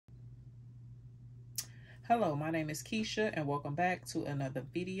Hello, my name is Keisha and welcome back to another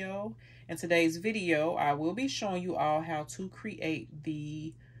video. In today's video, I will be showing you all how to create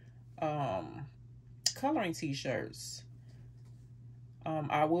the coloring t-shirts.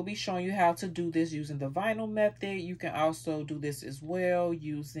 I will be showing you how to do this using the vinyl method. You can also do this as well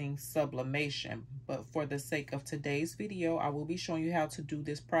using sublimation. But for the sake of today's video, I will be showing you how to do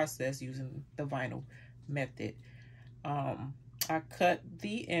this process using the vinyl method. I cut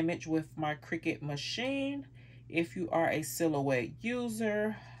the image with my Cricut machine. If you are a Silhouette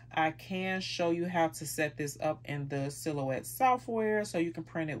user, I can show you how to set this up in the Silhouette software so you can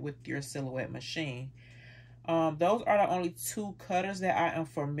print it with your Silhouette machine. Those are the only two cutters that I am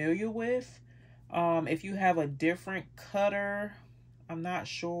familiar with. If you have a different cutter, I'm not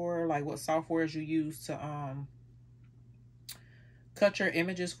sure like what softwares you use to cut your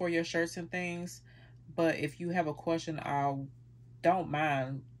images for your shirts and things. But if you have a question, I don't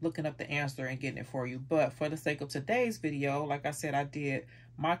mind looking up the answer and getting it for you. But for the sake of today's video, like I said, I did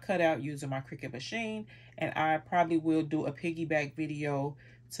my cutout using my Cricut machine, and I probably will do a piggyback video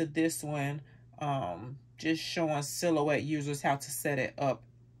to this one, just showing Silhouette users how to set it up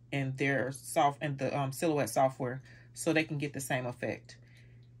in their Silhouette software so they can get the same effect.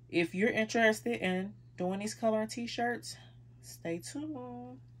 If you're interested in doing these coloring t-shirts, stay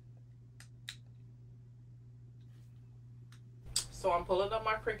tuned. So I'm pulling up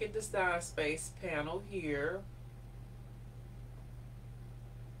my Cricut Design Space panel here.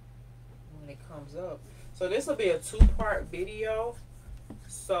 When it comes up. So this will be a two-part video.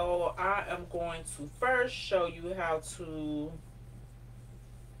 So I am going to first show you how to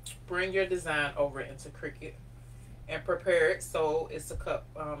bring your design over into Cricut and prepare it so it's a cup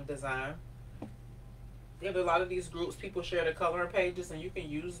design. In a lot of these groups, people share the coloring pages, and you can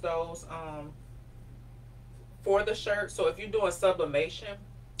use those for the shirt. So if you're doing sublimation,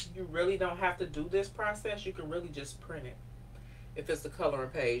 you really don't have to do this process. You can really just print it if it's the coloring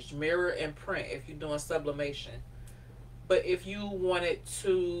page. Mirror and print if you're doing sublimation. But if you wanted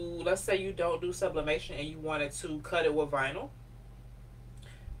to, let's say you don't do sublimation and you wanted to cut it with vinyl,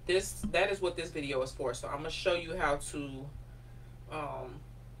 that is what this video is for. So I'm going to show you how to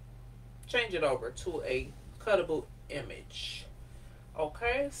change it over to a cuttable image.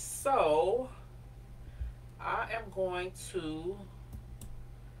 Okay, so I am going to,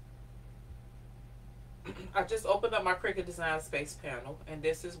 I just opened up my Cricut Design Space panel, and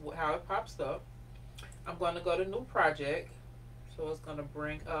this is how it pops up. I'm going to go to New Project. So it's going to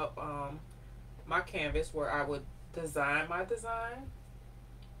bring up my canvas where I would design my design.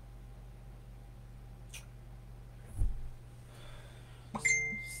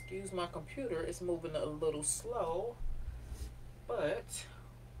 Excuse my computer, it's moving a little slow, but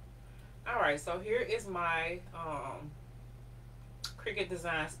alright, so here is my Cricut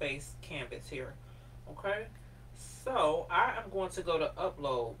Design Space canvas here. Okay, so I am going to go to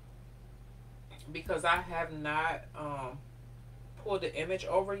upload because I have not pulled the image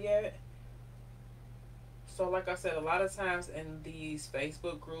over yet. So like I said, a lot of times in these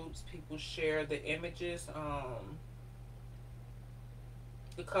Facebook groups, people share the images,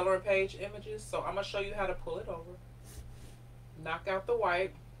 the coloring page images. So I'm going to show you how to pull it over. Knock out the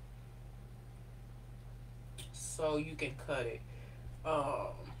white so you can cut it.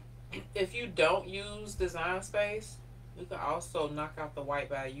 If you don't use Design Space, you can also knock out the white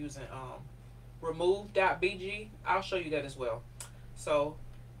by using remove.bg. I'll show you that as well. So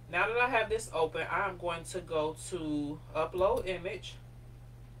now that I have this open, I'm going to go to upload image,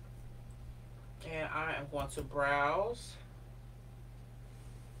 and I am going to browse.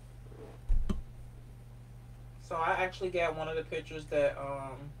 So I actually got one of the pictures that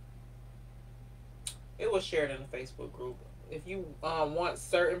it was shared in the Facebook group. If you want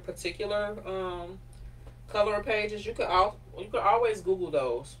certain particular coloring pages, you could always Google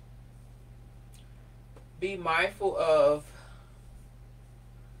those. Be mindful of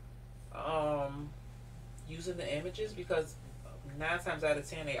using the images because 9 times out of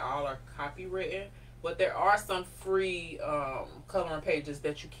 10 they all are copywritten, but there are some free coloring pages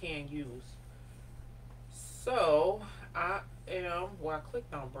that you can use. So I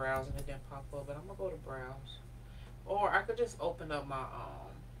clicked on browse and it didn't pop up, but I'm gonna go to browse, or I could just open up my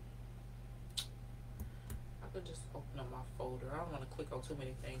folder. I don't want to click on too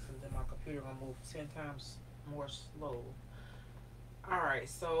many things and then my computer will move 10 times more slow. Alright,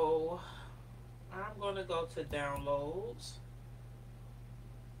 so I'm going to go to downloads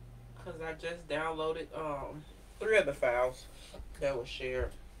because I just downloaded 3 of the files that was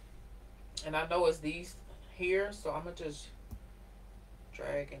shared. And I know it's these here, so I'm going to just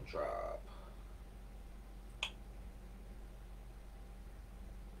drag and drop.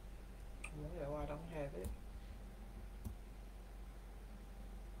 Well, I don't have it.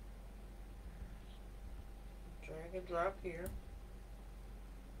 Drag and drop here.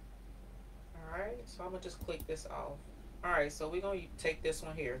 Alright, so I'm going to just click this off. Alright, so we're going to take this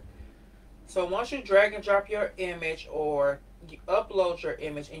one here. So once you drag and drop your image or you upload your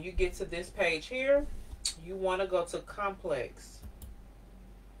image and you get to this page here, you want to go to complex.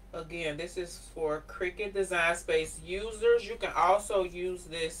 Again, this is for Cricut Design Space users. You can also use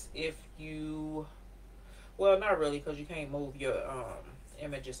this if you, well, not really, because you can't move your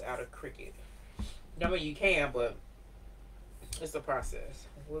images out of Cricut. I mean, you can, but it's a process.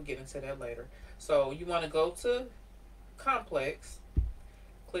 We'll get into that later. So you want to go to complex,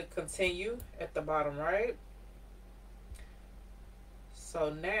 click continue at the bottom right.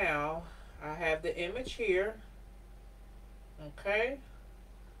 So now I have the image here. Okay.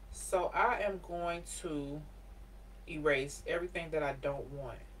 So I am going to erase everything that I don't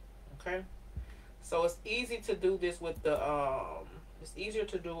want. Okay. So it's easy to do this with the it's easier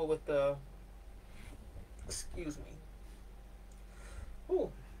to do it with the, excuse me. Ooh,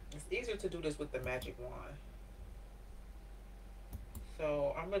 it's easier to do this with the magic wand.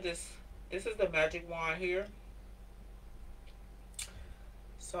 So I'm gonna just, this is the magic wand here.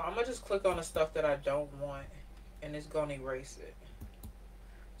 So I'm gonna just click on the stuff that I don't want and it's gonna erase it.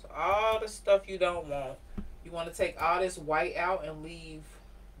 So all the stuff you don't want, you want to take all this white out and leave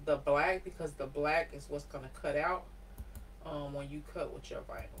the black, because the black is what's gonna cut out when you cut with your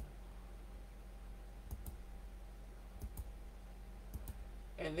vinyl.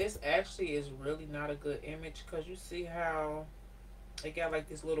 And this actually is really not a good image, because you see how it got like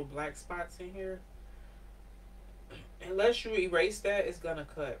these little black spots in here. Unless you erase that, it's gonna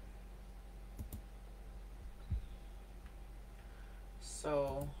cut.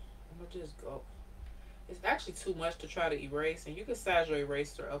 So I'm gonna just go. It's actually too much to try to erase, and you can size your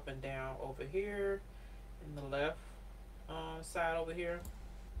eraser up and down over here in the left side over here.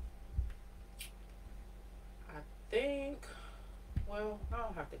 I think, well, I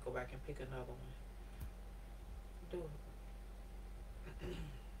don't have to go back and pick another one. Do it.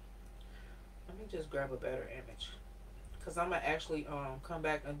 Let me just grab a better image, because I'm gonna actually come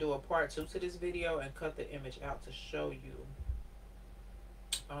back and do a part 2 to this video and cut the image out to show you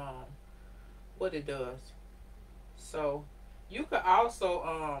what it does. So you could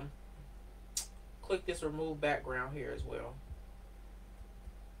also click this remove background here as well.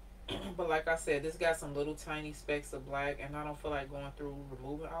 But like I said, this got some little tiny specks of black, and I don't feel like going through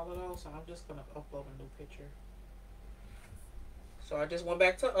removing all of those, so I'm just gonna upload a new picture. So I just went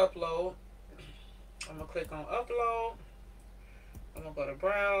back to upload. I'm gonna click on upload. I'm gonna go to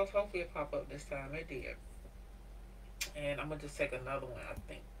browse. Hopefully it pop up this time. It did. And I'm gonna just take another one. I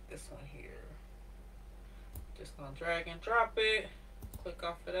think this one here. Just gonna drag and drop it. Click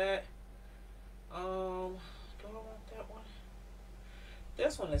off of that. Do I want that one?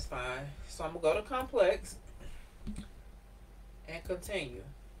 This one is fine. So I'm gonna go to complex and continue.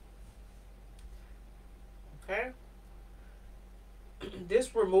 Okay.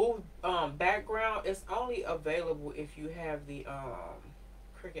 This remove background is only available if you have the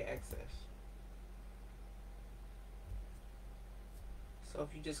Cricut Access. So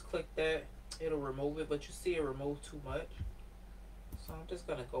if you just click that, it'll remove it, but you see it removed too much. So I'm just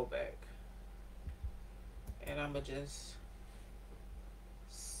gonna go back and I'm gonna just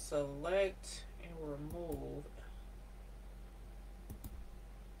select and remove.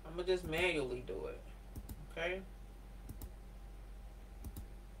 I'm gonna just manually do it. Okay.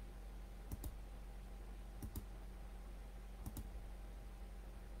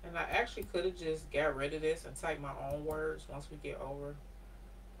 And I actually could have just got rid of this and typed my own words once we get over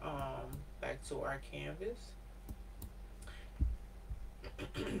back to our canvas.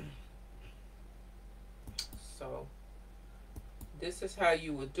 So this is how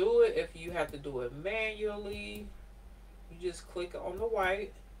you would do it. If you have to do it manually, you just click on the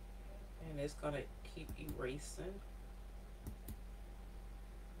white and it's gonna keep erasing.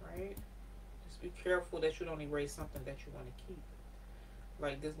 Right? Just be careful that you don't erase something that you want to keep.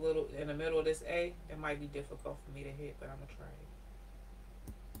 Like this little in the middle of this A, it might be difficult for me to hit, but I'm gonna try it.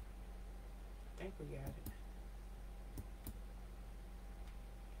 I think we got it.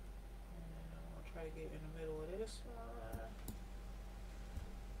 And I'm gonna try to get in the middle of this one.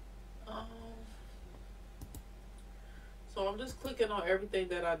 So I'm just clicking on everything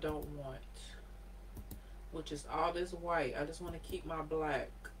that I don't want, which is all this white. I just want to keep my black,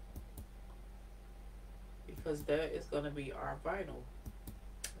 because that is going to be our vinyl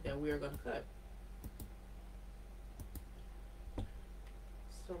that we are going to cut.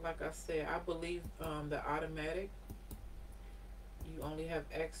 So like I said, I believe the automatic you only have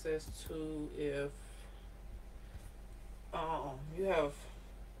access to if you have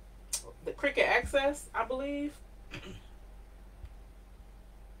the Cricut Access, I believe.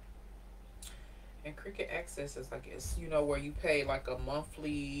 And Cricut Access is like, it's, you know, where you pay like a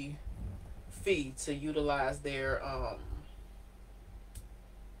monthly fee to utilize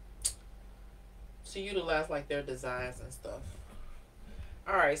like their designs and stuff.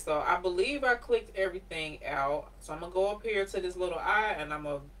 All right, so I believe I clicked everything out. So I'm gonna go up here to this little eye and I'm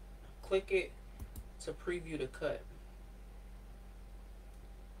gonna click it to preview the cut.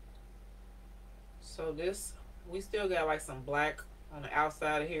 So this, we still got like some black on the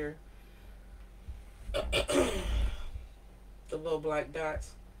outside of here. The little black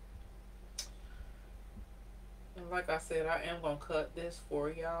dots. And like I said, I am gonna cut this for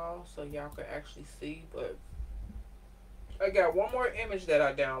y'all so y'all can actually see, but I got one more image that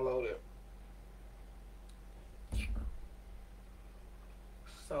I downloaded.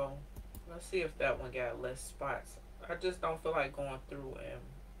 So let's see if that one got less spots. I just don't feel like going through and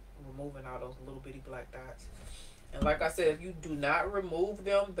removing all those little bitty black dots. And like I said, if you do not remove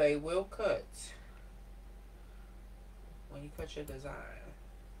them, they will cut when you cut your design.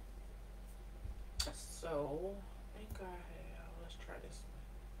 So I think I have, let's try this one.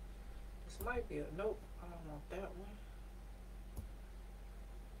 This might be a, nope, I don't want that one.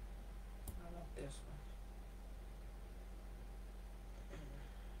 I want this one.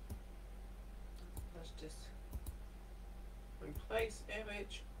 Let's just replace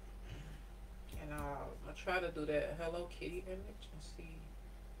image. And I'm gonna try to do that Hello Kitty image and see.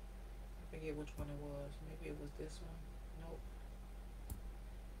 I forget which one it was. Maybe it was this one. Nope.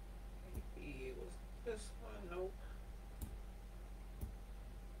 Maybe it was this one. Nope.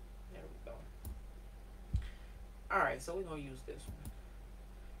 There we go. Alright, so we're gonna use this one.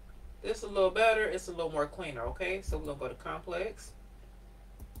 This is a little better. It's a little more cleaner, okay? So we're gonna go to complex.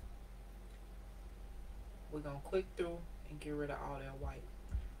 We're gonna click through and get rid of all that white.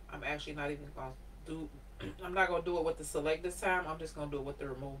 I'm actually not even gonna do, I'm not gonna do it with the select this time. I'm just gonna do it with the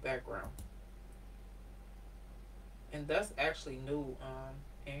remove background. And that's actually new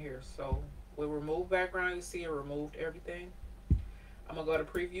in here. So with remove background, you see it removed everything. I'm gonna go to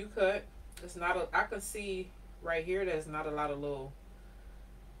preview cut. It's not a, I can see right here there's not a lot of little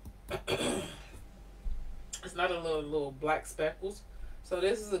it's not a little black speckles. So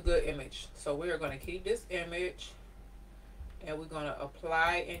this is a good image. So we are going to keep this image and we're going to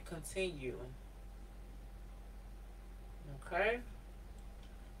apply and continue. Okay.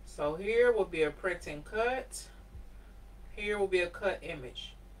 So here will be a print and cut. Here will be a cut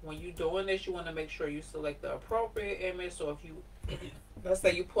image. When you're doing this, you want to make sure you select the appropriate image. So if you, let's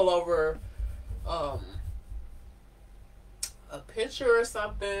say you pull over a picture or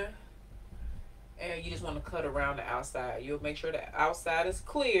something, and you just want to cut around the outside, you'll make sure the outside is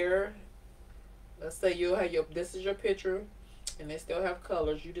clear. Let's say you have your, this is your picture and they still have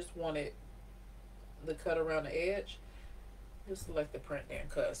colors. You just want it to cut around the edge. Just select the print and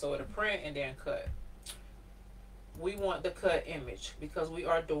cut. So it'll print and then cut. We want the cut image because we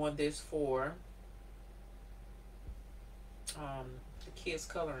are doing this for the kids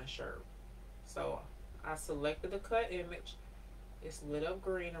coloring shirt. So I selected the cut image. It's lit up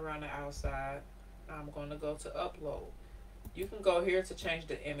green around the outside. I'm going to go to upload. You can go here to change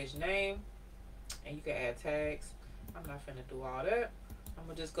the image name and you can add tags. I'm not finna do all that. I'm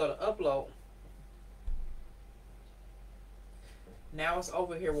gonna just go to upload. Now it's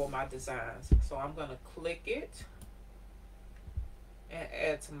over here with my designs. So I'm gonna click it and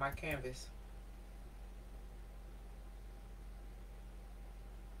add to my canvas.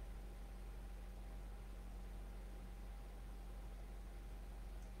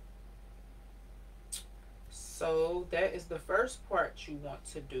 So that is the first part you want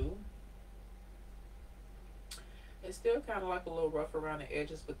to do. It's still kind of like a little rough around the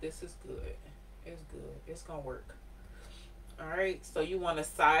edges, but this is good. It's good. It's gonna work. All right, so you want to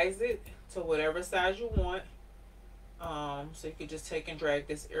size it to whatever size you want. So you can just take and drag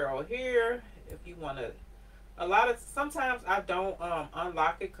this arrow here if you want to. Sometimes I don't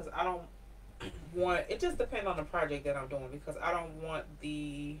unlock it because I don't want, it just depends on the project that I'm doing, because I don't want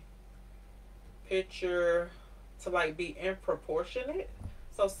the picture to like be improportionate.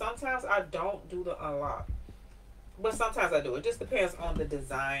 So sometimes I don't do the unlock, but sometimes I do. It just depends on the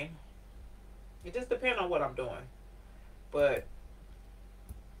design. It just depends on what I'm doing. But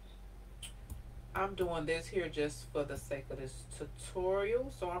I'm doing this here just for the sake of this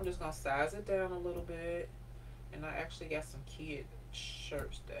tutorial. So I'm just going to size it down a little bit. And I actually got some kid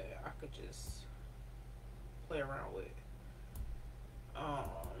shirts that I could just play around with.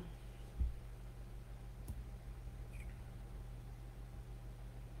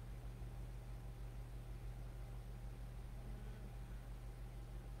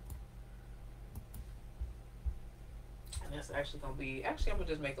 It's actually gonna be, actually I'm gonna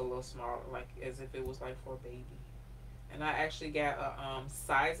just make it a little smaller, like as if it was like for a baby. And I actually got a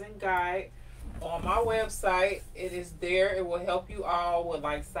sizing guide on my website. It is there. It will help you all with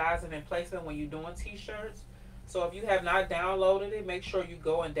like sizing and placement when you're doing t-shirts. So if you have not downloaded it, make sure you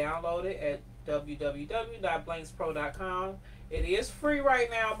go and download it at www.blankspro.com. It is free right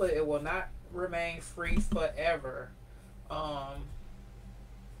now, but it will not remain free forever. Um,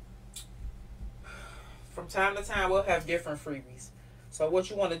 from time to time, we'll have different freebies. So what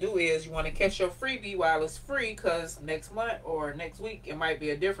you want to do is you want to catch your freebie while it's free, because next month or next week it might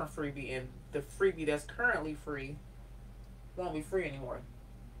be a different freebie, and the freebie that's currently free won't be free anymore.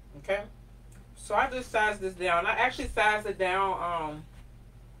 Okay? So I just sized this down. I actually sized it down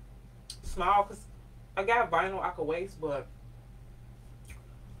small because I got vinyl I could waste, but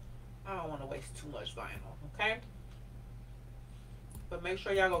I don't want to waste too much vinyl. Okay? But make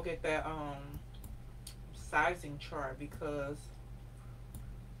sure y'all go get that sizing chart, because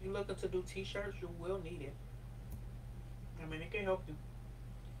if you're looking to do t-shirts, you will need it. I mean, it can help you.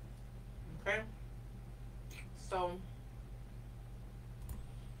 Okay? So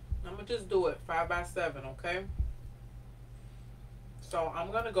I'm gonna just do it 5x7, okay? So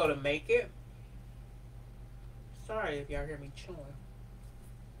I'm gonna go to make it. Sorry if y'all hear me chewing.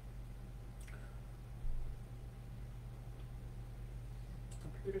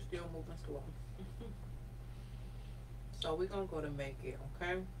 Computer's still moving slow. So we're gonna go to make it,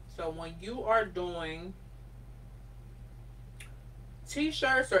 okay? So when you are doing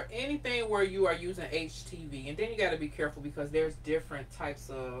t-shirts or anything where you are using HTV, and then you got to be careful because there's different types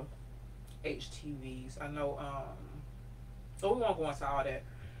of HTVs. I know, so we won't go into all that.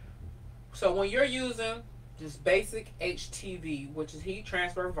 So when you're using just basic HTV, which is heat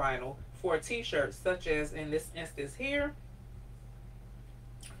transfer vinyl, for a t-shirt, such as in this instance here,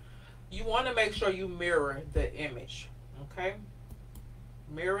 you want to make sure you mirror the image. Okay,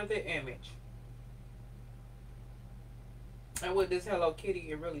 mirror the image. And with this Hello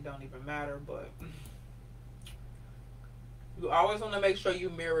Kitty, it really don't even matter, but you always want to make sure you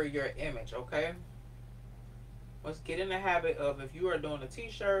mirror your image. Okay, let's get in the habit of, if you are doing a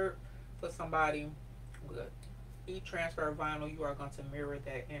t-shirt for somebody with heat transfer vinyl, you are going to mirror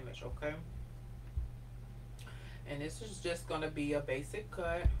that image. Okay, and this is just going to be a basic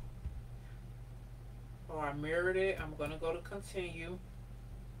cut. So I mirrored it. I'm going to go to continue.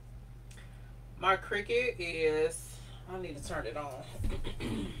 My Cricut is, I need to turn it on. I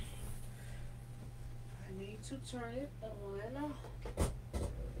need to turn it on.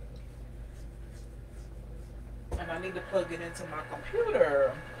 And I need to plug it into my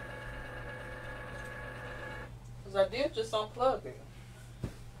computer, because I did just unplug it.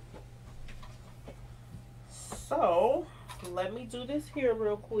 So let me do this here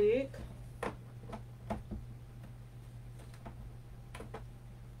real quick.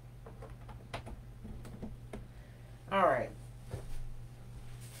 All right.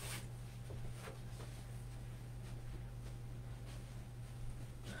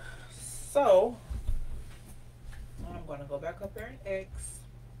 So I'm going to go back up here in X.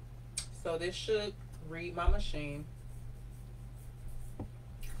 So this should read my machine. And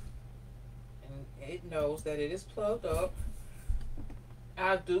it knows that it is plugged up.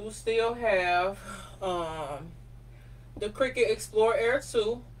 I do still have the Cricut Explore Air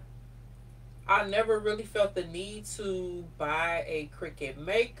 2. I never really felt the need to buy a Cricut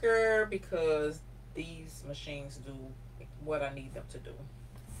Maker, because these machines do what I need them to do.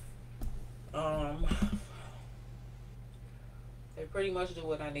 They pretty much do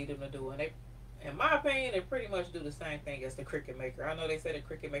what I need them to do, and they, in my opinion, they pretty much do the same thing as the Cricut Maker. I know they said the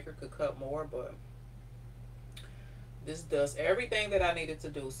Cricut Maker could cut more, but this does everything that I needed to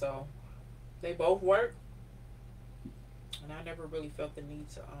do. So they both work, and I never really felt the need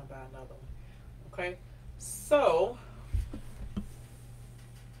to buy another one. Okay, so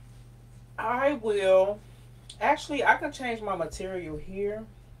I will, actually I can change my material here,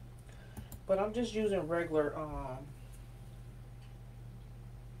 but I'm just using regular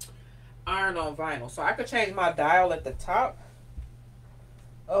iron on vinyl. So I could change my dial at the top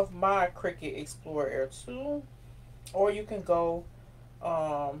of my Cricut Explore Air 2, or you can go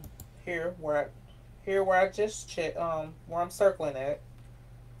here where I just check, where I'm circling at,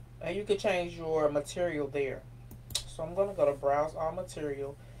 and you can change your material there. So I'm going to go to browse all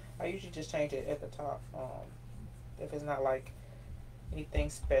material. I usually just change it at the top if it's not like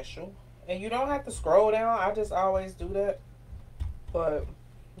anything special. And you don't have to scroll down. I just always do that. But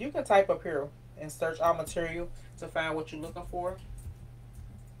you can type up here and search all material to find what you're looking for.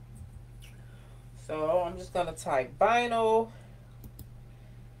 So I'm just going to type vinyl.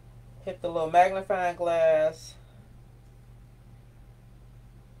 Hit the little magnifying glass.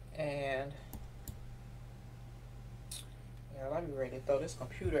 And yeah, I'll be ready to throw this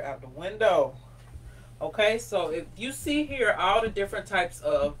computer out the window. Okay, so if you see here, all the different types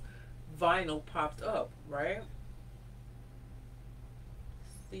of vinyl popped up, right?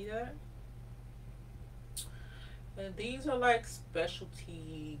 See that? And these are like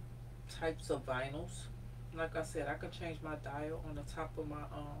specialty types of vinyls. Like I said, I could change my dial on the top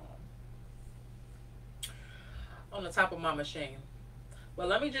of my machine. But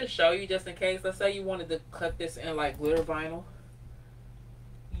let me just show you, just in case. Let's say you wanted to cut this in like glitter vinyl.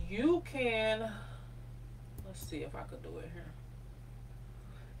 You can, let's see if I could do it here.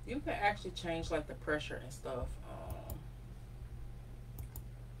 You can actually change like the pressure and stuff.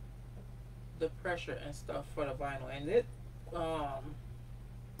 The pressure and stuff for the vinyl, and it so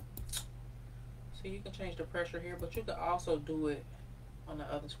you can change the pressure here, but you can also do it on the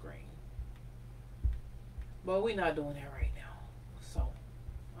other screen. But we're not doing that right now, so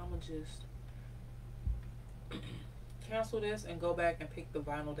I'm gonna just cancel this and go back and pick the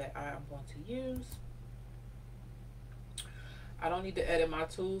vinyl that I am going to use. I don't need to edit my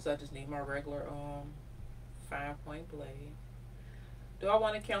tools, I just need my regular 5-point blade. Do I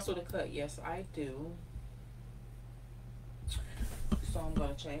want to cancel the cut? Yes, I do. So I'm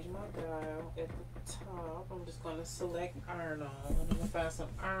going to change my dial at the top. I'm just going to select iron on. I'm going to find some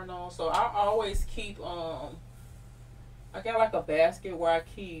iron on. So I always keep, I got like a basket where I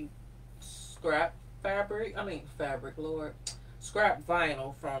keep scrap scrap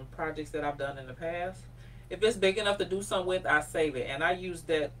vinyl from projects that I've done in the past. If it's big enough to do something with, I save it. And I use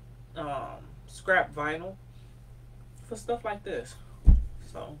that scrap vinyl for stuff like this.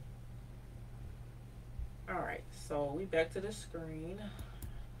 So, alright, so we back to the screen.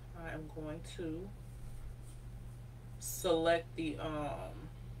 I am going to select the,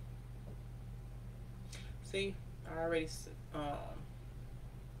 see, I already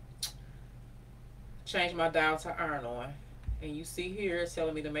changed my dial to iron on. And you see here, it's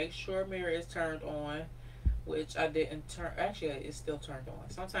telling me to make sure mirror is turned on, which I didn't turn, actually it's still turned on.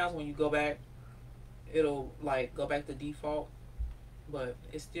 Sometimes when you go back, it'll like go back to default, but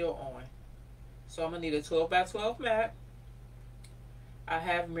it's still on. So I'm gonna need a 12x12 mat. I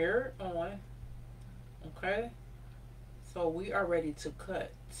have mirror on. Okay, so we are ready to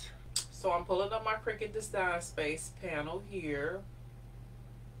cut. So I'm pulling up my Cricut Design Space panel here.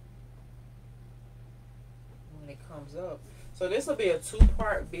 When it comes up, so this will be a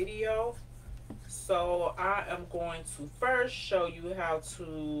 2-part video. So I am going to first show you how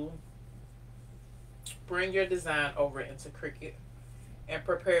to bring your design over into Cricut and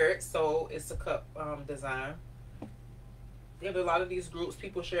prepare it so it's a cup design. In a lot of these groups,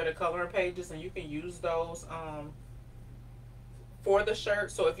 people share the coloring pages, and you can use those for the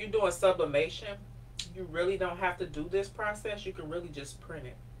shirt. So if you're doing sublimation, you really don't have to do this process. You can really just print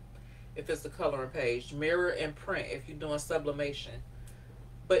it if it's the coloring page. Mirror and print if you're doing sublimation.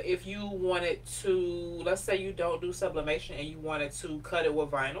 But if you wanted to, let's say you don't do sublimation and you wanted to cut it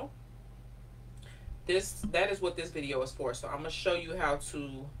with vinyl, that is what this video is for. So I'm going to show you how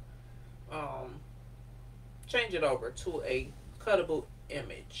to change it over to a cuttable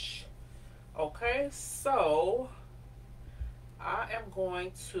image. Okay, so I am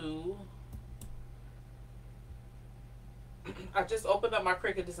going to, I just opened up my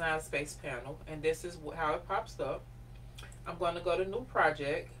Cricut Design Space panel, and this is how it pops up. I'm going to go to new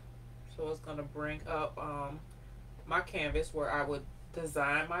project, so it's going to bring up my canvas where I would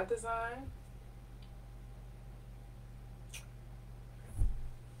design my design.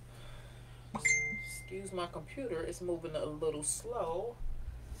 Excuse my computer, it's moving a little slow,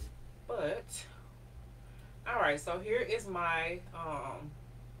 but alright, so here is my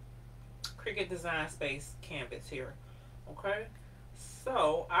Cricut Design Space canvas here. Okay,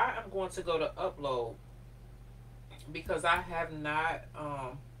 so I am going to go to upload because I have not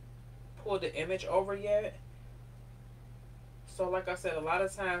pulled the image over yet. So like I said, a lot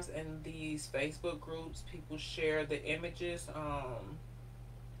of times in these Facebook groups, people share the images,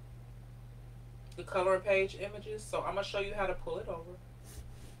 the coloring page images. So I'm going to show you how to pull it over.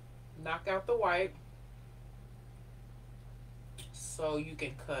 Knock out the white so you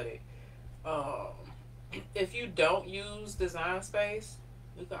can cut it. If you don't use Design Space,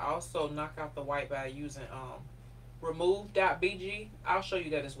 you can also knock out the white by using remove.bg. I'll show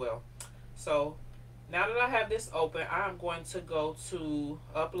you that as well. So now that I have this open, I'm going to go to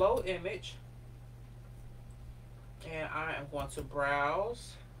upload image, and I am going to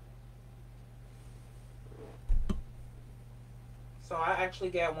browse. So I actually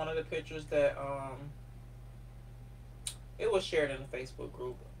got one of the pictures that it was shared in the Facebook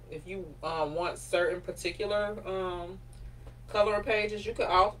group. If you want certain particular coloring pages. You could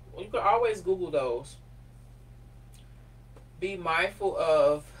always Google those. Be mindful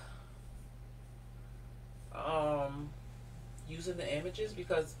of using the images,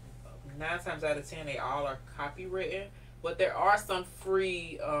 because 9 times out of 10 they all are copywritten, but there are some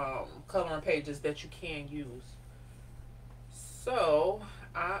free coloring pages that you can use. So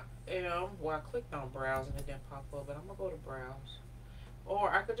I I clicked on browse and it didn't pop up, but I'm gonna go to browse,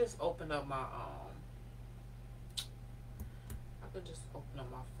 or I could just open up my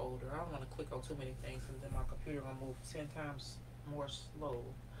folder. I don't want to click on too many things and then my computer gonna move 10 times more slow.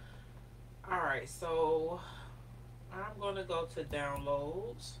 Alright, so I'm gonna go to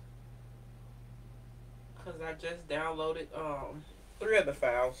downloads, because I just downloaded 3 of the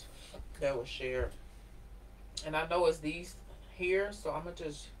files that was shared, and I know it's these here, so I'm gonna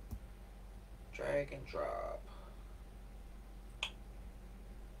just drag and drop.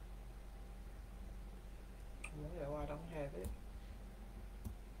 Well, I don't have it.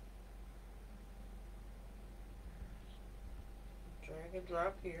 Drag and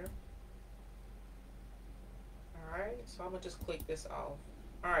drop here. Alright, so I'm gonna just click this off.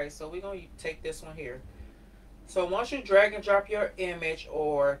 Alright, so we're gonna take this one here. So once you drag and drop your image,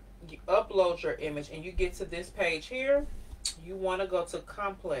 or you upload your image, and you get to this page here, you want to go to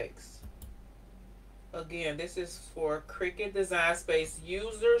complex. Again, this is for Cricut Design Space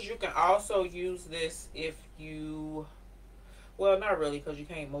users. You can also use this if you, well, not really, because you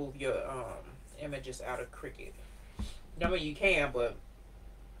can't move your images out of Cricut. I mean, you can, but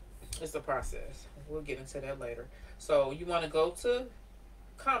it's a process. We'll get into that later. So you want to go to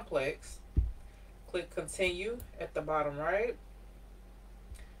complex, click continue at the bottom right.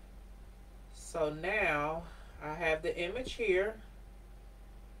 So now I have the image here.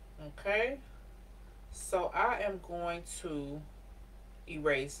 Okay, so I am going to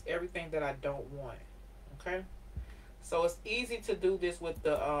erase everything that I don't want. Okay, so it's easy to do this with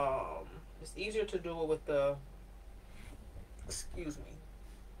the it's easier to do it with the, excuse me.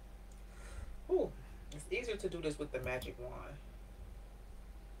 Ooh, it's easier to do this with the magic wand.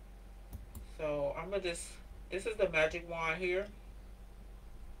 So I'm gonna just, this is the magic wand here.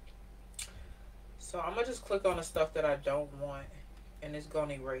 So I'm gonna just click on the stuff that I don't want, and it's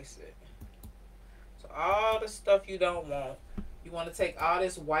gonna erase it. So all the stuff you don't want, you want to take all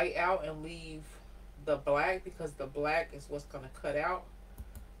this white out and leave the black, because the black is what's gonna cut out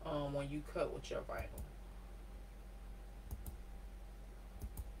when you cut with your vinyl.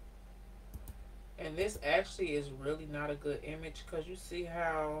 And this actually is really not a good image, because you see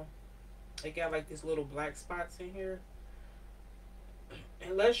how it got like these little black spots in here.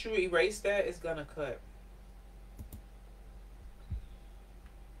 Unless you erase that, it's gonna cut.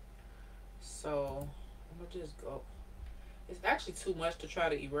 So I'm gonna just go. It's actually too much to try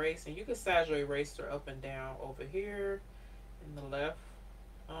to erase, and you can size your eraser up and down over here in the left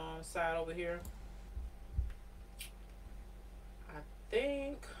side over here. I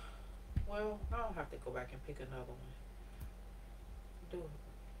think, well, I'll have to go back and pick another one. Do it.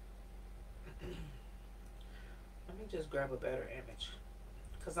 Let me just grab a better image,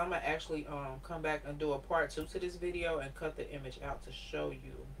 because I'm gonna actually come back and do a part 2 to this video and cut the image out to show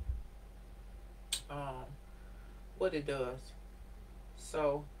you what it does.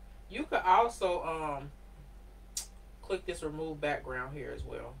 So you could also click this remove background here as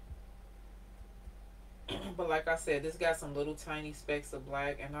well. But like I said, this got some little tiny specks of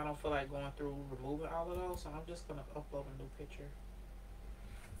black, and I don't feel like going through removing all of those, so I'm just gonna upload a new picture.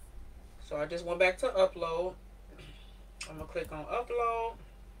 So I just went back to upload. I'm gonna click on upload.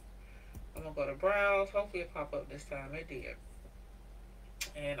 I'm gonna go to browse. Hopefully it pop up this time. It did.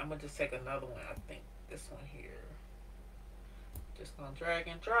 And I'm gonna just take another one. I think this one here. Just gonna drag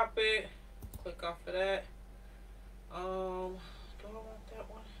and drop it. Click off of that. Do I want that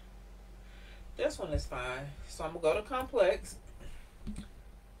one? This one is fine. So I'm gonna go to complex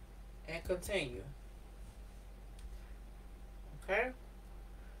and continue. Okay.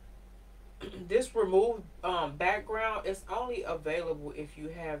 This remove background is only available if you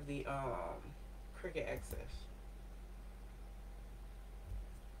have the Cricut Access.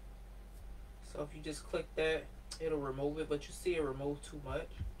 So if you just click that, it'll remove it, but you see it removed too much.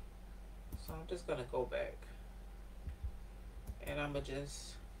 So I'm just gonna go back, and I'm gonna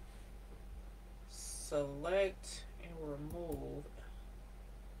just select and remove.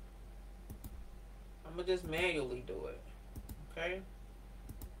 I'm gonna just manually do it. Okay.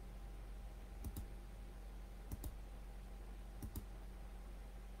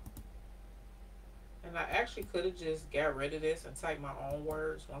 And I actually could have just got rid of this and typed my own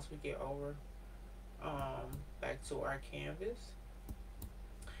words once we get over back to our canvas.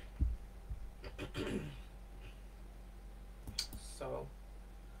 So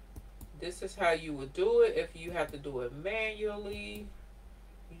this is how you would do it. If you have to do it manually,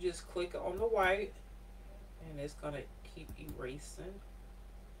 you just click on the white and it's gonna keep erasing.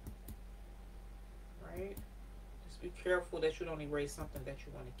 Right? Just be careful that you don't erase something that you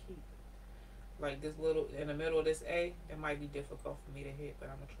want to keep. Like this little, in the middle of this A, it might be difficult for me to hit, but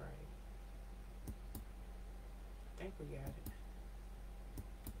I'm gonna try it. I think we got it.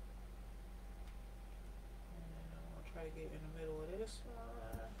 And I'm gonna try to get in the middle of this one.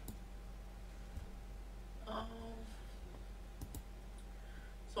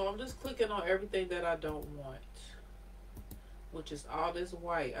 So I'm just clicking on everything that I don't want, which is all this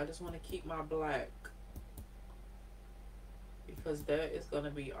white. I just want to keep my black because that is going to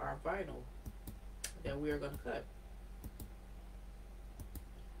be our vinyl that we are going to cut.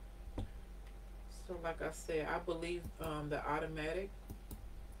 So like I said, I believe the automatic,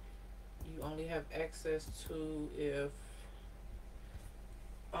 you only have access to if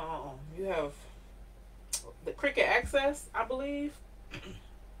you have the Cricut Access, I believe.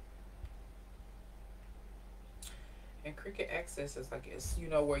 And Cricut Access is like, it's, you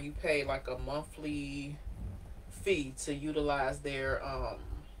know, where you pay like a monthly fee to utilize their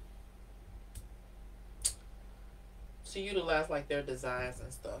like their designs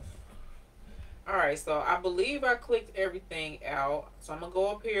and stuff. All right, so I believe I clicked everything out. So I'm gonna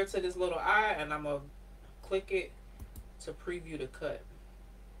go up here to this little eye and I'm gonna click it to preview the cut.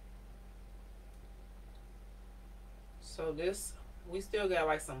 So this, we still got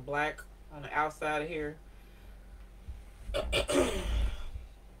like some black on the outside of here. The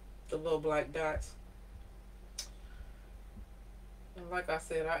little black dots. And like I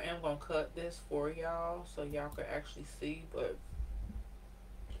said, I am gonna cut this for y'all so y'all can actually see, but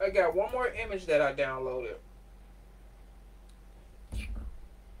I got one more image that I downloaded.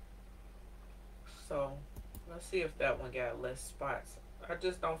 So let's see if that one got less spots. I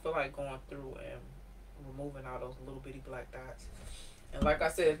just don't feel like going through and removing all those little bitty black dots. And like I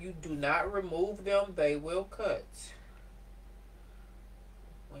said, if you do not remove them, they will cut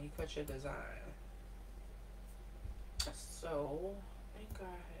when you cut your design. So I think I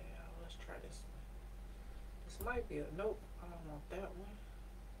have, let's try this one. This might be a, nope, I don't want that one.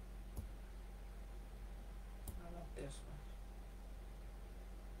 I want this one.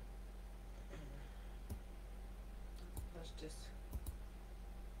 Let's just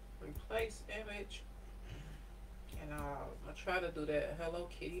replace image. And I'm gonna try to do that Hello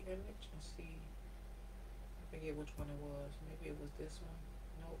Kitty image and see. I forget which one it was. Maybe it was this one.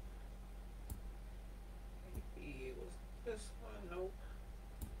 Nope. Maybe it was this one. Nope.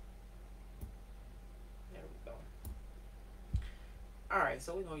 There we go. Alright,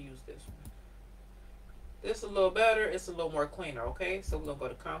 so we're gonna use this one. This is a little better. It's a little more cleaner, okay? So we're gonna go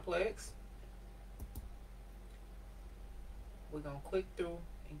to complex. We're gonna click through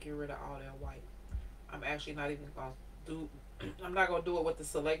and get rid of all that white. I'm actually not even gonna do, I'm not gonna do it with the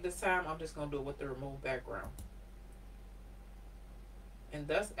select this time. I'm just gonna do it with the remove background. And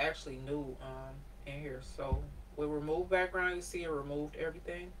that's actually new in here. So with remove background, you see it removed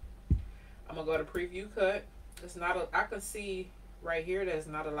everything. I'm gonna go to preview cut. It's not a, I can see right here there's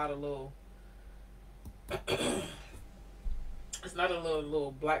not a lot of little it's not a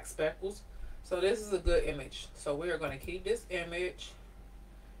little black speckles. So this is a good image. So we are going to keep this image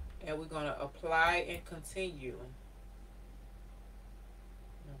and we're going to apply and continue.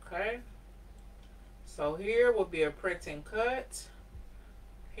 Okay. So here will be a print and cut.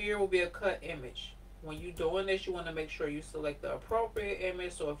 Here will be a cut image. When you're doing this, you want to make sure you select the appropriate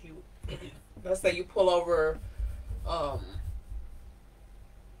image. So if you, let's say you pull over a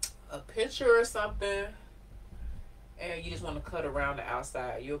picture or something, and you just want to cut around the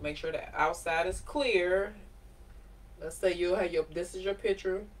outside, you'll make sure the outside is clear. Let's say you have your, this is your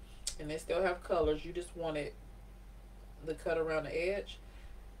picture and they still have colors. You just want it to cut around the edge.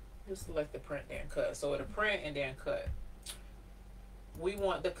 Just select the print and cut. So it'll print and then cut. We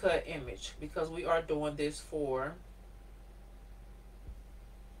want the cut image because we are doing this for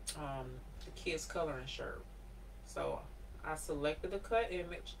the kids coloring shirt. So I selected the cut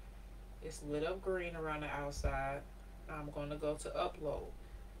image. It's lit up green around the outside. I'm going to go to upload.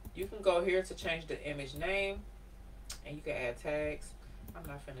 You can go here to change the image name and you can add tags. I'm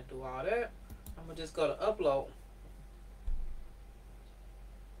not finna do all that. I'm gonna just go to upload.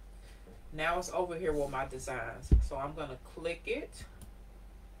 Now it's over here with my designs. So I'm gonna click it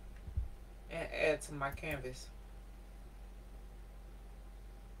and add to my canvas.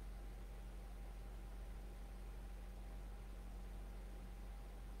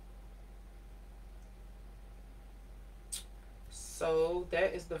 So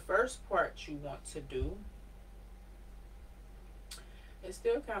that is the first part you want to do. It's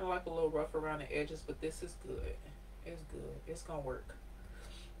still kind of like a little rough around the edges, but this is good. It's good. It's gonna work.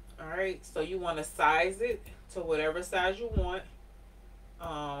 All right, so you want to size it to whatever size you want.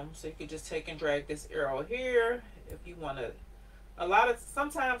 So you can just take and drag this arrow here if you want to.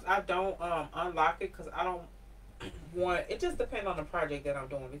 Sometimes I don't unlock it because I don't want, it just depends on the project that I'm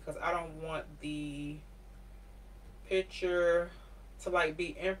doing, because I don't want the picture to like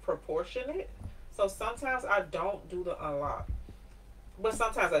be improportionate. So sometimes I don't do the unlock, but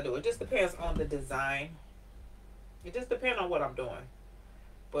sometimes I do. It just depends on the design. It just depends on what I'm doing.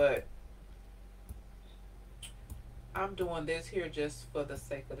 But I'm doing this here just for the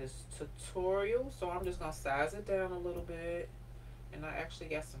sake of this tutorial. So I'm just going to size it down a little bit. And I actually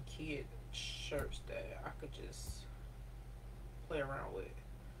got some kid shirts that I could just play around with.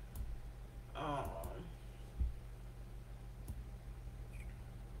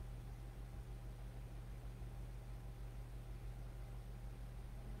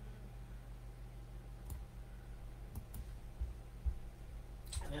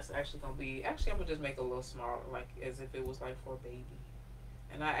 And that's actually gonna be, I'm gonna just make it a little smaller, like as if it was like for a baby.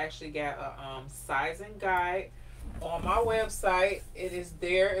 And I actually got a sizing guide on my website. It is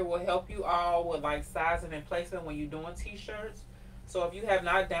there. It will help you all with like sizing and placement when you're doing t-shirts. So if you have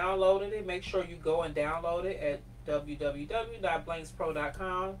not downloaded it, make sure you go and download it at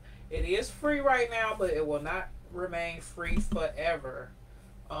www.blankspro.com. It is free right now, but it will not remain free forever.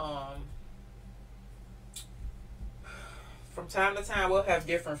 From time to time, we'll have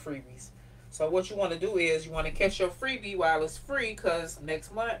different freebies. So what you want to do is you want to catch your freebie while it's free, because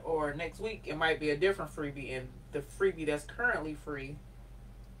next month or next week it might be a different freebie, and the freebie that's currently free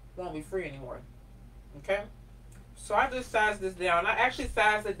won't be free anymore. Okay? So I just sized this down. I actually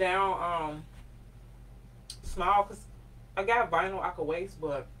sized it down small because I got vinyl I could waste,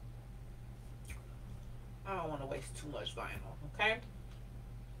 but I don't want to waste too much vinyl. Okay?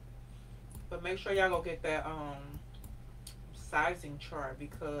 But make sure y'all go get that sizing chart,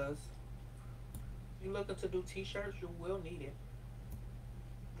 because if you're looking to do t-shirts, you will need it.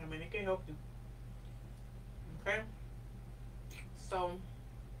 I mean, it can help you. Okay? So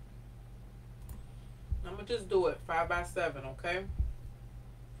I'm gonna just do it 5 by 7, okay?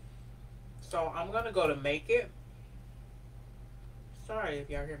 So I'm gonna go to make it. Sorry if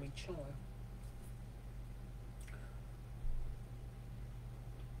y'all hear me chewing.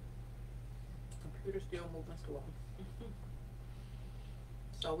 Computer still moving slow.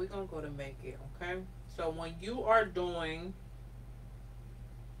 So we're gonna go to make it, okay? So when you are doing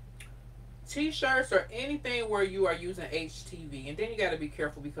t-shirts or anything where you are using HTV, and then you got to be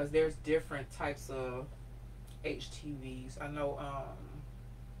careful because there's different types of HTVs. I know,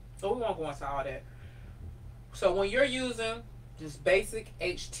 so we won't go into all that. So when you're using just basic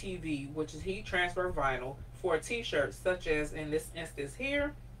HTV, which is heat transfer vinyl, for a t-shirt, such as in this instance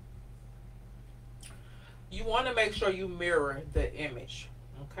here, you want to make sure you mirror the image.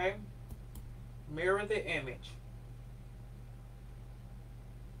 Okay, mirror the image.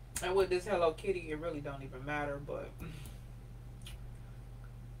 And with this Hello Kitty, it really don't even matter, but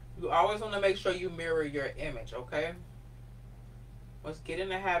you always want to make sure you mirror your image. Okay, let's get in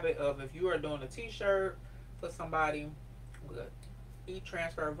the habit of, if you are doing a t-shirt for somebody with heat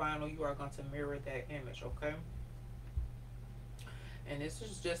transfer vinyl, you are going to mirror that image. Okay, and this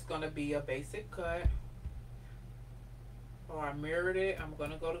is just going to be a basic cut. So I mirrored it. I'm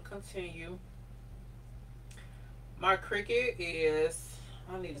going to go to continue. My Cricut is,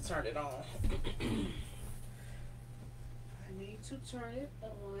 I need to turn it on. I need to turn it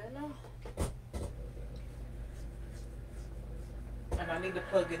on. And I need to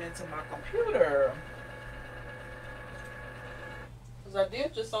plug it into my computer, because I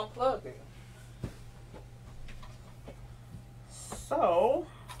did just unplug it. So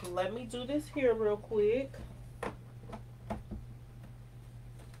let me do this here real quick.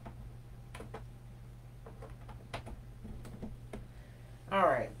 All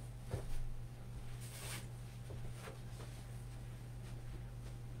right.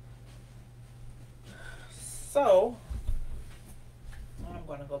 So I'm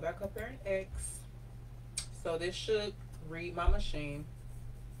going to go back up here in X. So this should read my machine.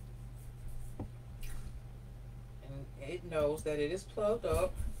 And it knows that it is plugged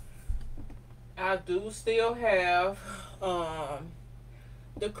up. I do still have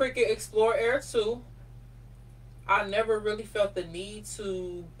the Cricut Explore Air 2. I never really felt the need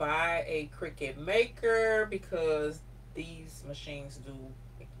to buy a Cricut Maker, because these machines do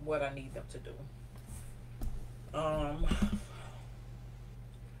what I need them to do.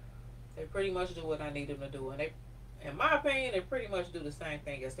 They pretty much do what I need them to do, and they, in my opinion, they pretty much do the same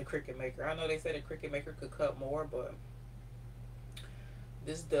thing as the Cricut Maker. I know they said the Cricut Maker could cut more, but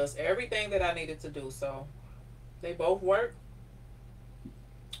This does everything that I needed to do. So they both work.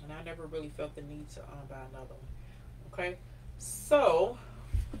 And I never really felt the need to buy another one. Okay. So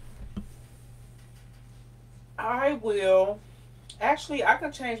I will, actually I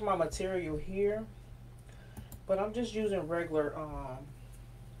can change my material here, but I'm just using regular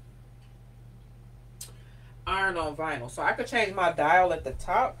iron-on vinyl. So I could change my dial at the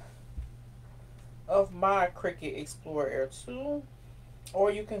top of my Cricut Explorer Air 2,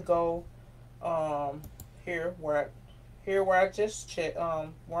 or you can go here where I just check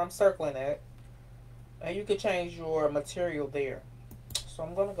where I'm circling at, and you can change your material there. So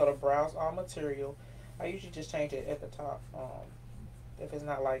I'm gonna go to browse all material. I usually just change it at the top if it's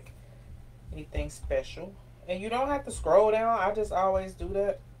not like anything special, and you don't have to scroll down. I just always do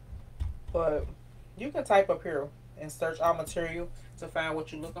that, but you can type up here and search all material to find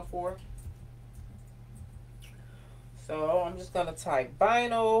what you're looking for. So I'm just gonna type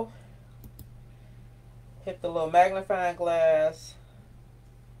vinyl, hit the little magnifying glass,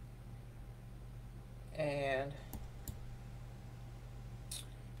 and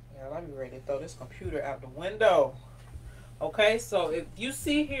yeah, I'll be ready to throw this computer out the window. Okay, so if you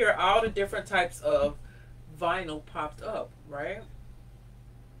see here, all the different types of vinyl popped up, right?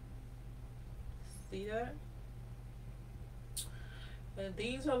 See that? And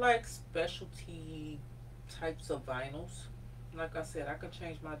these are like specialty types of vinyls. Like I said, I could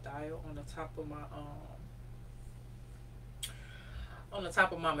change my dial on the top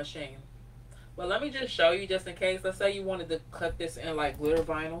of my machine. But let me just show you, just in case. Let's say you wanted to cut this in like glitter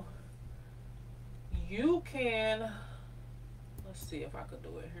vinyl. You can, let's see if I could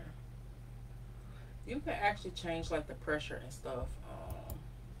do it here. You can actually change like the pressure and stuff.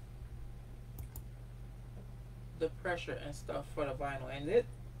 The pressure and stuff for the vinyl, and it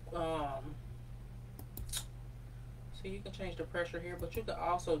so you can change the pressure here, but you can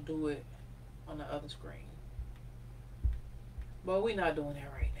also do it on the other screen. But we're not doing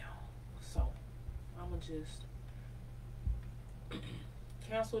that right now, so I'm gonna just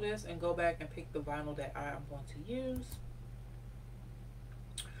cancel this and go back and pick the vinyl that I am going to use.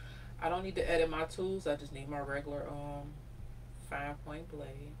 I don't need to edit my tools. I just need my regular fine point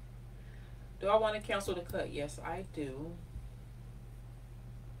blade. Do I want to cancel the cut? Yes, I do.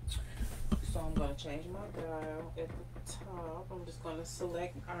 So I'm going to change my dial at the top. I'm just going to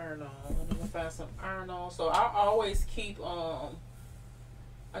select iron-on. I'm going to find some iron-on. So I always keep, I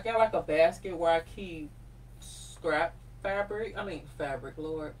got like a basket where I keep scrap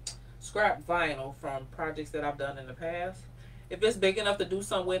scrap vinyl from projects that I've done in the past. If it's big enough to do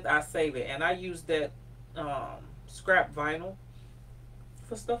something with, I save it. And I use that scrap vinyl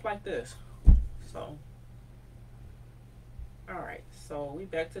for stuff like this. So, alright, so we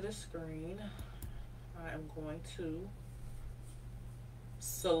back to the screen. I am going to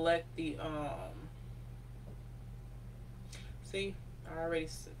select the, see, I already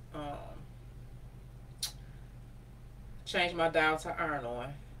changed my dial to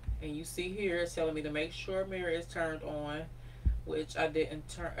iron-on. And you see here, it's telling me to make sure mirror is turned on, which I didn't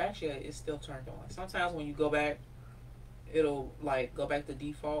turn, actually it's still turned on. Sometimes when you go back, it'll like go back to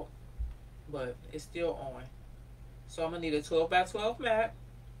default, but it's still on. So I'm gonna need a 12 by 12 mat.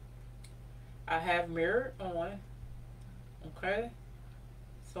 I have mirror on. Okay,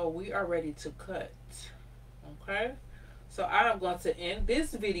 so we are ready to cut. Okay, so I am going to end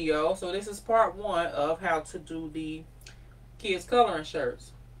this video. So this is part 1 of how to do the kids coloring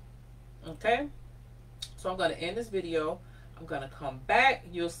shirts. Okay, so I'm going to end this video. I'm going to come back.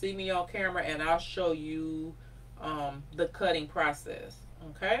 You'll see me on camera and I'll show you the cutting process.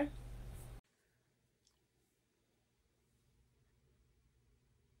 Okay.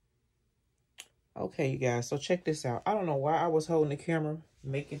 Okay, you guys, so check this out. I don't know why I was holding the camera,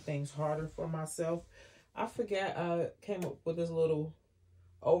 making things harder for myself. I forgot I came up with this little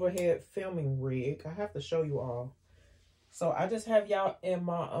overhead filming rig. I have to show you all. So I just have y'all in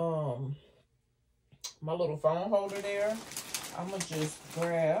my my little phone holder there. I'm gonna just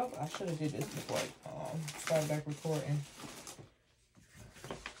grab, I should have did this before I started back recording.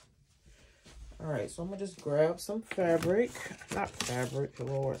 Alright, so I'm gonna just grab some fabric, not fabric,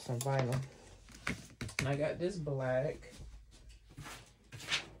 Lord, some vinyl. And I got this black.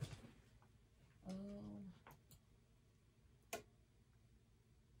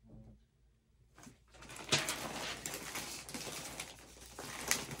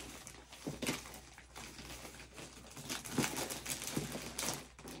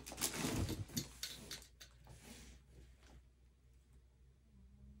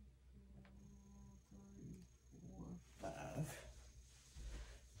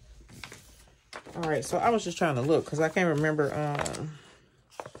 All right, so I was just trying to look because I can't remember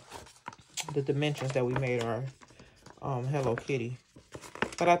the dimensions that we made our Hello Kitty.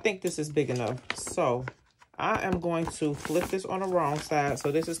 But I think this is big enough. So I am going to flip this on the wrong side.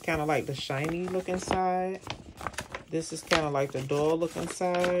 So this is kind of like the shiny looking side. This is kind of like the dull looking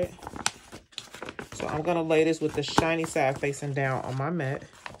side. So I'm going to lay this with the shiny side facing down on my mat.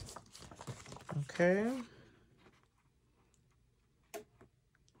 Okay.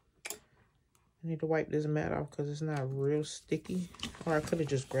 I need to wipe this mat off because it's not real sticky. Or I could have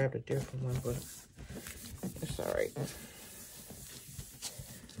just grabbed a different one, but it's all right.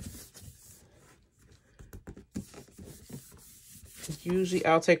 Usually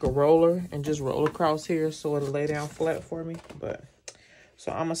I'll take a roller and just roll across here so it'll lay down flat for me. But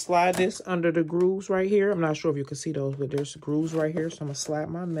so I'm going to slide this under the grooves right here. I'm not sure if you can see those, but there's grooves right here. So I'm going to slide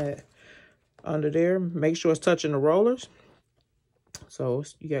my mat under there. Make sure it's touching the rollers. So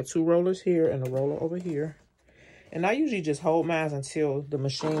you got 2 rollers here and a roller over here. And I usually just hold mine until the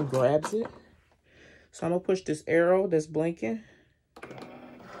machine grabs it. So I'm going to push this arrow that's blinking.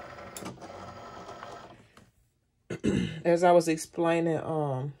 As I was explaining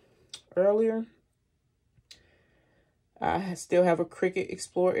earlier, I still have a Cricut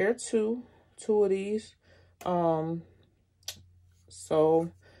Explore Air 2 of these.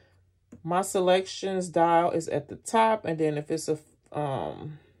 So my selections dial is at the top, and then if it's a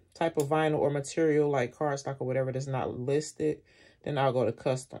type of vinyl or material like cardstock or whatever that's not listed, then I'll go to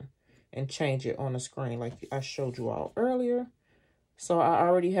custom and change it on the screen like I showed you all earlier. So I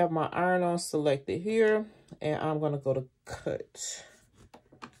already have my iron-on selected here, and I'm going to go to cut.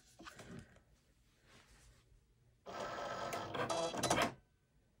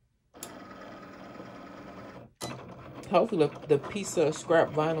 Hopefully the piece of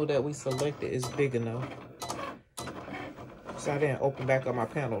scrap vinyl that we selected is big enough. So I didn't open back up my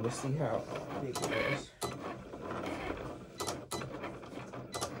panel to see how big it is.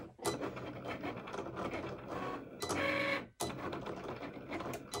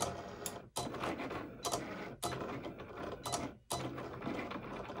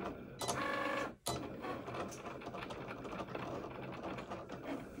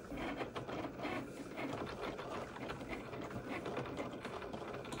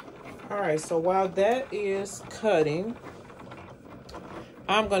 All right, so while that is cutting,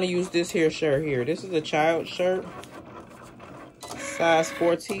 I'm going to use this here shirt here. This is a child shirt, size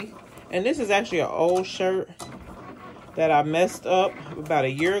 4T. And this is actually an old shirt that I messed up about a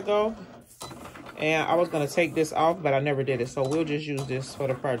year ago. And I was going to take this off, but I never did it. So we'll just use this for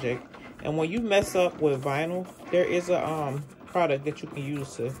the project. And when you mess up with vinyl, there is a product that you can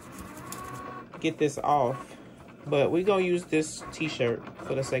use to get this off. But we're going to use this t-shirt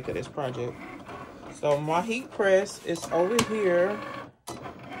for the sake of this project. So my heat press is over here.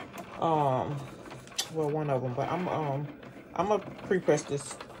 Well, one of them, but I'm gonna pre-press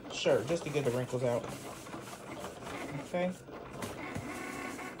this shirt just to get the wrinkles out. Okay.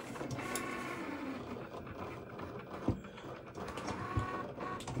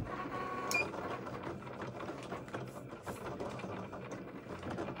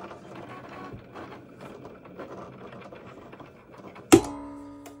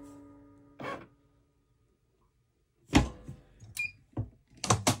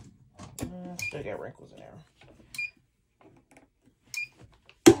 Still got wrinkles in there.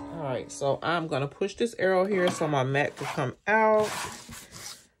 All right, so I'm gonna push this arrow here so my mat can come out.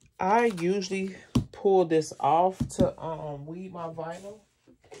 I usually pull this off to weed my vinyl,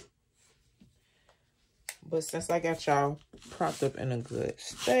 but since I got y'all propped up in a good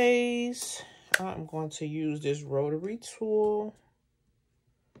space, I'm going to use this rotary tool.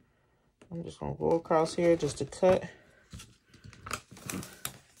 I'm just gonna go across here just to cut.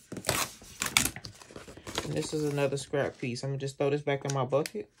 And this is another scrap piece. I'm gonna just throw this back in my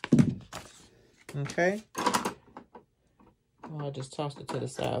bucket. Okay. I'll just toss it to the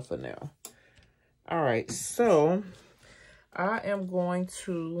side for now. All right, so I am going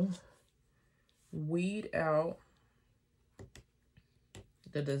to weed out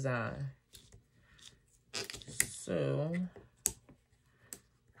the design. So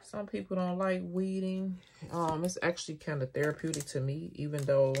some people don't like weeding. It's actually kind of therapeutic to me, even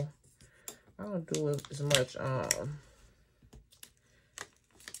though I don't do as much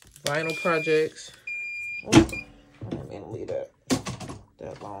vinyl projects. Oh, I didn't mean to leave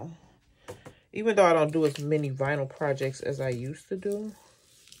that long. Even though I don't do as many vinyl projects as I used to do,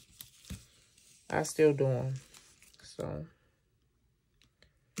 I still do them. So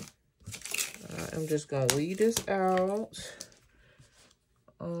I'm just gonna weed this out.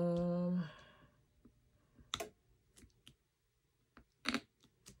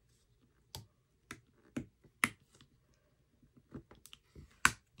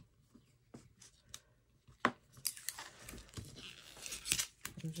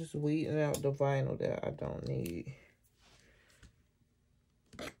 I'm just weeding out the vinyl that I don't need.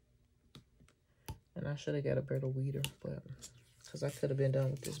 And I should have got a better weeder, but because I could have been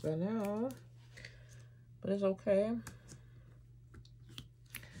done with this by now. But it's okay.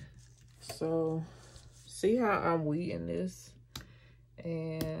 So, see how I'm weeding this?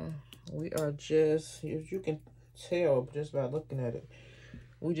 And we are just, as you can tell just by looking at it,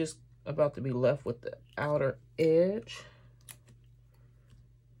 we just about to be left with the outer edge.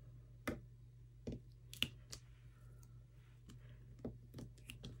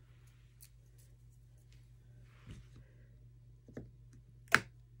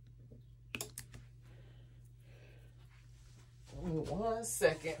 Give me 1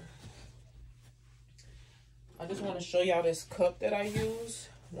 second. I just want to show y'all this cup that I use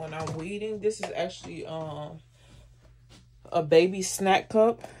when I'm weeding. This is actually a baby snack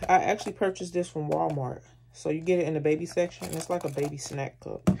cup. I actually purchased this from Walmart. So you get it in the baby section. It's like a baby snack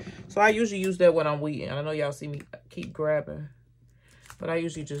cup. So I usually use that when I'm weeding. I know y'all see me keep grabbing, but I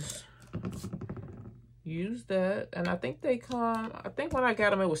usually just use that. And I think they come, I think when I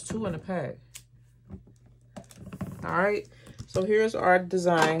got them, it was 2 in a pack. All right. So here's our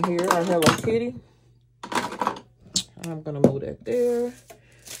design here, our Hello Kitty. I'm going to move that there.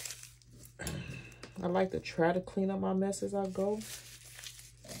 I like to try to clean up my mess as I go.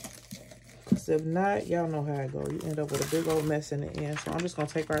 Because if not, y'all know how it go. You end up with a big old mess in the end. So I'm just going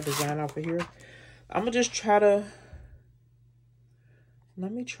to take our design off of here. I'm going to just try to...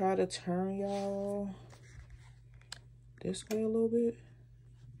 Let me try to turn y'all this way a little bit.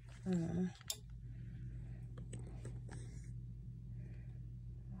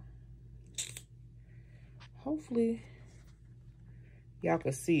 Hopefully y'all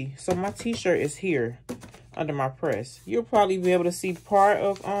can see. So my t-shirt is here under my press. You'll probably be able to see part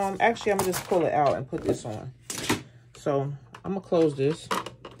of actually I'm gonna just pull it out and put this on. So I'm gonna close this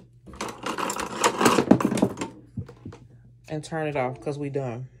and turn it off because we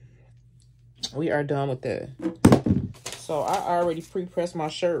done. We are done with that. So I already pre-pressed my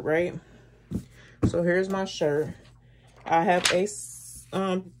shirt, right? So here's my shirt. I have a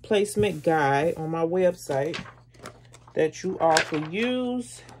placement guide on my website that you all could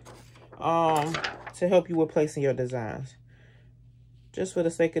use to help you with placing your designs. Just for the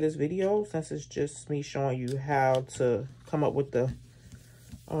sake of this video, since it's just me showing you how to come up with the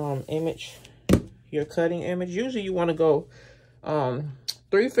image, your cutting image. Usually you want to go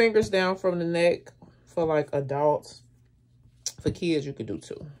 3 fingers down from the neck for like adults. For kids, you could do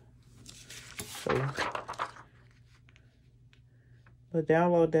 2. So, but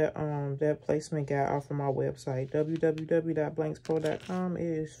download that placement guide off of my website, www.blankspro.com. It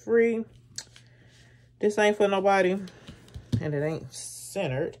is free. This ain't for nobody, and it ain't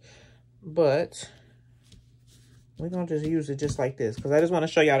centered, but we're gonna just use it just like this because I just want to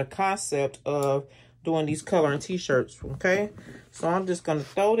show y'all the concept of doing these coloring t-shirts. Okay, so I'm just gonna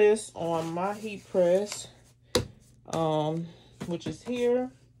throw this on my heat press, which is here.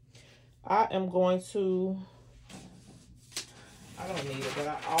 I am going to, I don't need it, but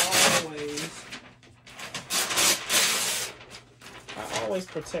I always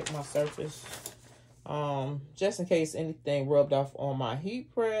protect my surface, just in case anything rubbed off on my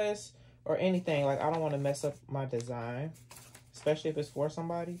heat press or anything. Like, I don't want to mess up my design, especially if it's for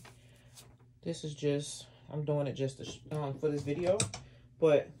somebody. This is just, I'm doing it just to, for this video,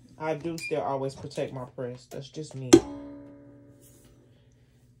 but I do still always protect my press. That's just me.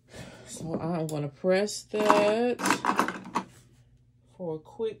 So I'm going to press that for a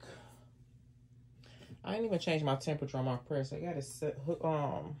quick, I ain't even changed my temperature on my press. I got it set,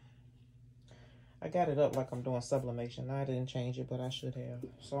 I got it up like I'm doing sublimation. I didn't change it, but I should have.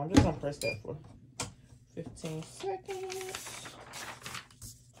 So I'm just going to press that for 15 seconds.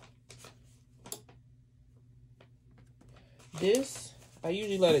 This, I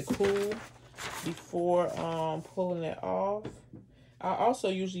usually let it cool before pulling it off. I also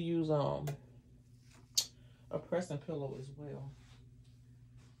usually use a pressing pillow as well.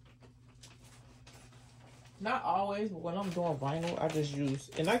 Not always, but when I'm doing vinyl, I just use,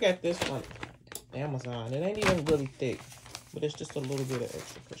 and I got this from Amazon. It ain't even really thick, but it's just a little bit of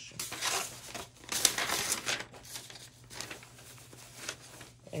extra cushion.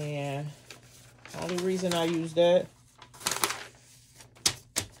 And the only reason I use that,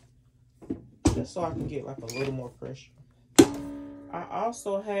 just so I can get like a little more pressure. I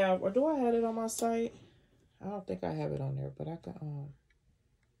also have, or do I have it on my site? I don't think I have it on there, but I can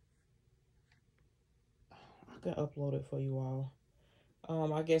upload it for you all.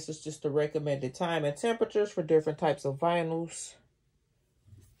 I guess it's just the recommended time and temperatures for different types of vinyls.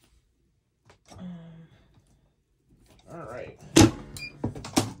 All right.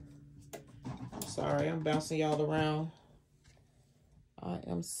 sorry. I'm bouncing y'all around. I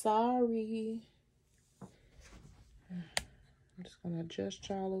am sorry. I'm just going to adjust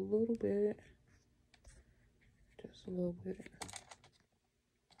y'all a little bit. Just a little bit.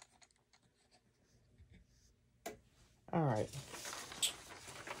 All right.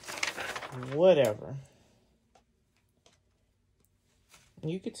 Whatever.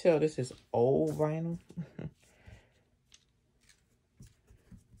 You can tell this is old vinyl.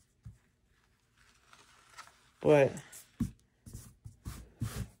 But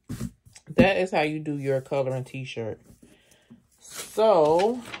that is how you do your coloring t-shirt.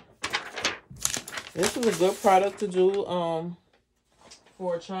 So this is a good product to do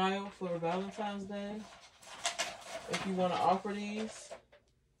for a child for Valentine's Day. If you want to offer these.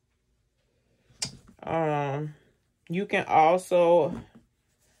 You can also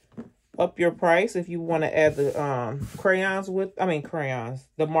up your price if you want to add the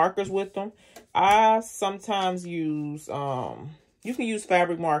the markers with them. I sometimes use you can use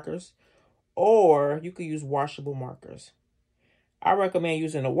fabric markers, or you can use washable markers. I recommend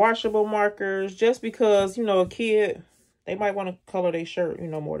using the washable markers just because, you know, a kid, they might want to color their shirt, you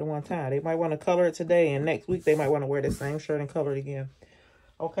know, more than one time. They might want to color it today, and next week they might want to wear the same shirt and color it again.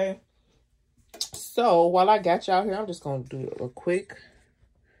 Okay. So while I got y'all here, I'm just going to do a quick,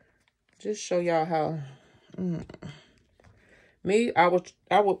 just show y'all how, I would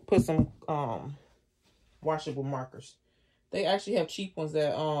put some washable markers. They actually have cheap ones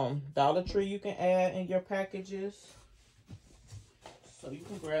that Dollar Tree you can add in your packages. So you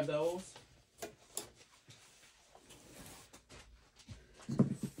can grab those.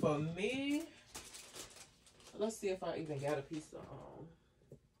 For me, let's see if I even got a piece of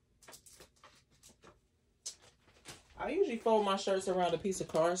I usually fold my shirts around a piece of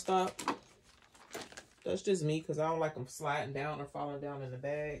cardstock. That's just me because I don't like them sliding down or falling down in the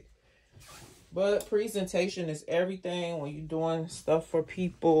bag. But presentation is everything when you're doing stuff for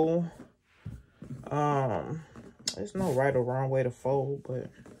people. There's no right or wrong way to fold, but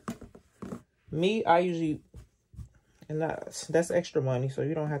me, I usually, and that's extra money, so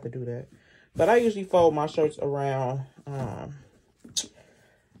you don't have to do that. But I usually fold my shirts around, a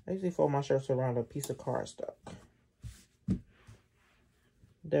piece of cardstock.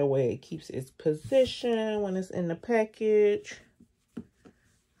 That way it keeps its position when it's in the package.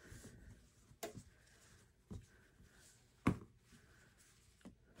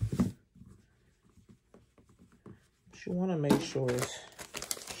 But you want to make sure it's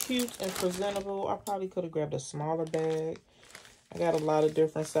cute and presentable. I probably could have grabbed a smaller bag. I got a lot of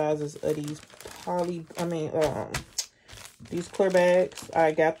different sizes of these these clear bags.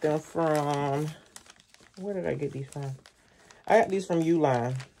 I got them from, where did I get these from? I got these from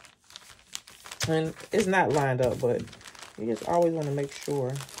Uline. And it's not lined up, but you just always want to make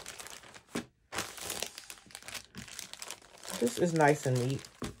sure. This is nice and neat.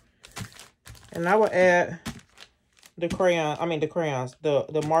 And I will add the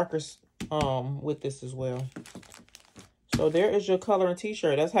the markers with this as well. So there is your coloring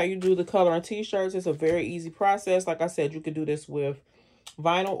t-shirt. That's how you do the coloring t-shirts. It's a very easy process. Like I said, you could do this with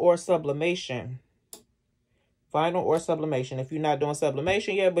vinyl or sublimation. Vinyl or sublimation. If you're not doing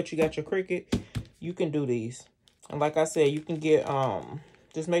sublimation yet, but you got your Cricut, you can do these. And like I said, you can get,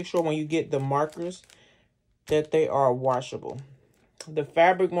 just make sure when you get the markers that they are washable. The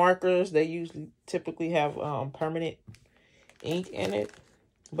fabric markers, they typically have permanent ink in it.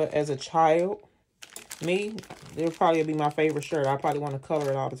 But as a child, they'll probably be my favorite shirt. I probably want to color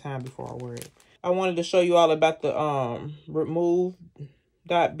it all the time before I wear it. I wanted to show you all about the remove.bg.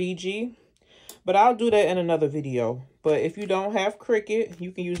 But I'll do that in another video. But if you don't have Cricut,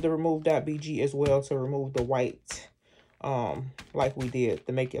 you can use the remove.bg as well to remove the white, like we did,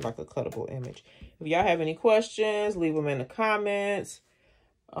 to make it like a cuttable image. If y'all have any questions, leave them in the comments.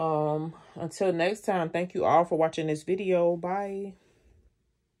 Until next time, thank you all for watching this video. Bye.